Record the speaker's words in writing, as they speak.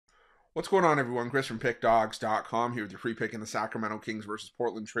What's going on, everyone? Chris from Pickdawgz.com here with your free pick in the Sacramento Kings versus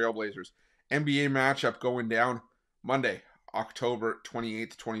Portland Trail Blazers NBA matchup going down Monday, October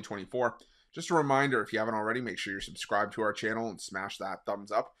 28th, 2024. Just a reminder, if you haven't already, make sure you're subscribed to our channel and smash that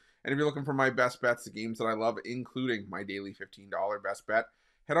thumbs up. And if you're looking for my best bets, the games that I love, including my daily $15 best bet,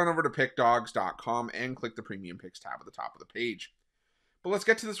 head on over to Pickdawgz.com and click the Premium Picks tab at the top of the page. But let's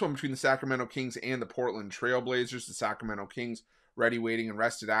get to this one between the Sacramento Kings and the Portland Trail Blazers. The Sacramento Kings ready, waiting, and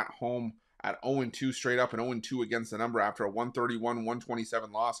rested at home at 0-2 straight up and 0-2 against the number after a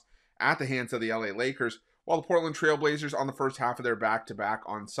 131-127 loss at the hands of the LA Lakers, while the Portland Trail Blazers on the first half of their back-to-back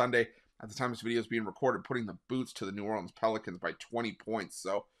on Sunday, at the time this video is being recorded, putting the boots to the New Orleans Pelicans by 20 points.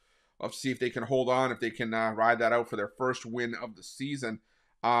 So we'll have to see if they can hold on, if they can ride that out for their first win of the season.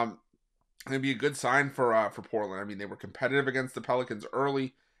 It'd be a good sign for Portland. I mean, they were competitive against the Pelicans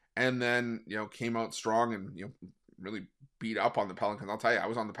early, and then came out strong and really beat up on the Pelicans. I'll tell you, I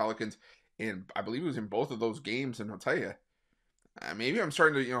was on the Pelicans, and I believe it was in both of those games. And I'll tell you, maybe I'm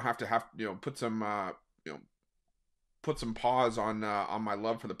starting to have to put some pause on my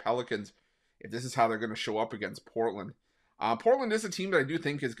love for the Pelicans if this is how they're going to show up against Portland. Portland is a team that I do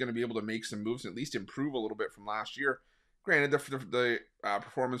think is going to be able to make some moves and at least improve a little bit from last year. Granted, the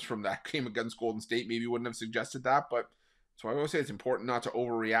performance from that game against Golden State maybe wouldn't have suggested that, but so I always say it's important not to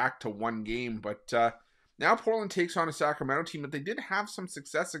overreact to one game. But now Portland takes on a Sacramento team that they did have some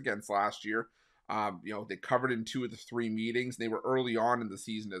success against last year. They covered in 2 of the 3 meetings. They were early on in the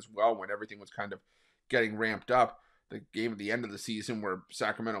season as well when everything was kind of getting ramped up. The game at the end of the season where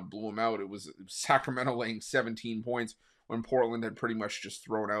Sacramento blew them out, it was Sacramento laying 17 points when Portland had pretty much just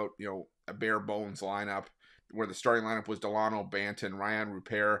thrown out a bare bones lineup, where the starting lineup was Delano Banton, Ryan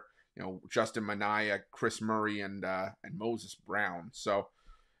Rupert, Justin Minaya, Chris Murray, and Moses Brown. So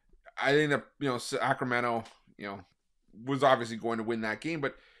I think that Sacramento was obviously going to win that game,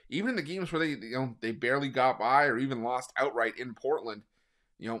 but even in the games where they barely got by or even lost outright in Portland,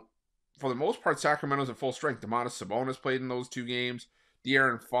 for the most part Sacramento's at full strength. Domantas Sabonis played in those 2 games.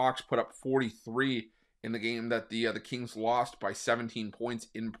 De'Aaron Fox put up 43 in the game that the Kings lost by 17 points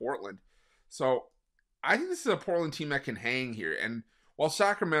in Portland. So I think this is a Portland team that can hang here. And while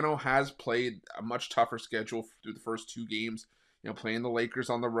Sacramento has played a much tougher schedule through the first 2 games, playing the Lakers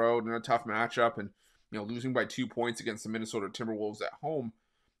on the road in a tough matchup and, losing by 2 points against the Minnesota Timberwolves at home,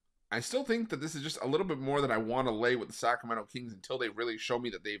 I still think that this is just a little bit more than I want to lay with the Sacramento Kings until they really show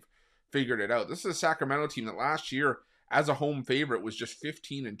me that they've figured it out. This is a Sacramento team that last year, as a home favorite, was just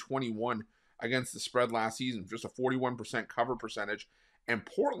 15-21 against the spread last season, just a 41% cover percentage. And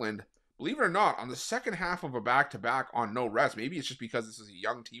Portland, believe it or not, on the second half of a back-to-back on no rest, maybe it's just because this is a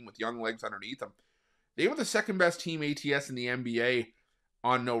young team with young legs underneath them, they were the second best team ATS in the NBA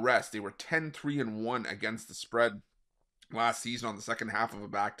on no rest. They were 10-3-1 against the spread last season on the second half of a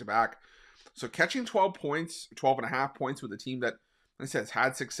back-to-back. So catching 12 and a half points with a team that, like I said, has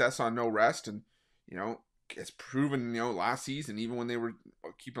had success on no rest and, has proven, last season, even when they were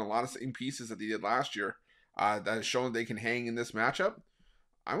keeping a lot of same pieces that they did last year, that has shown they can hang in this matchup.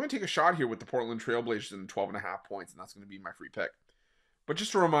 I'm going to take a shot here with the Portland Trail Blazers in 12 and a half points, and that's going to be my free pick. But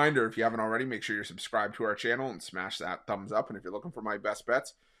just a reminder, if you haven't already, make sure you're subscribed to our channel and smash that thumbs up. And if you're looking for my best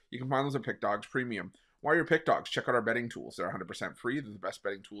bets, you can find those at Pickdawgz Premium. While you're Pickdawgz, check out our betting tools. They're 100% free. They're the best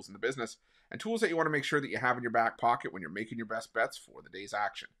betting tools in the business, and tools that you want to make sure that you have in your back pocket when you're making your best bets for the day's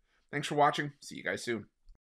action. Thanks for watching. See you guys soon.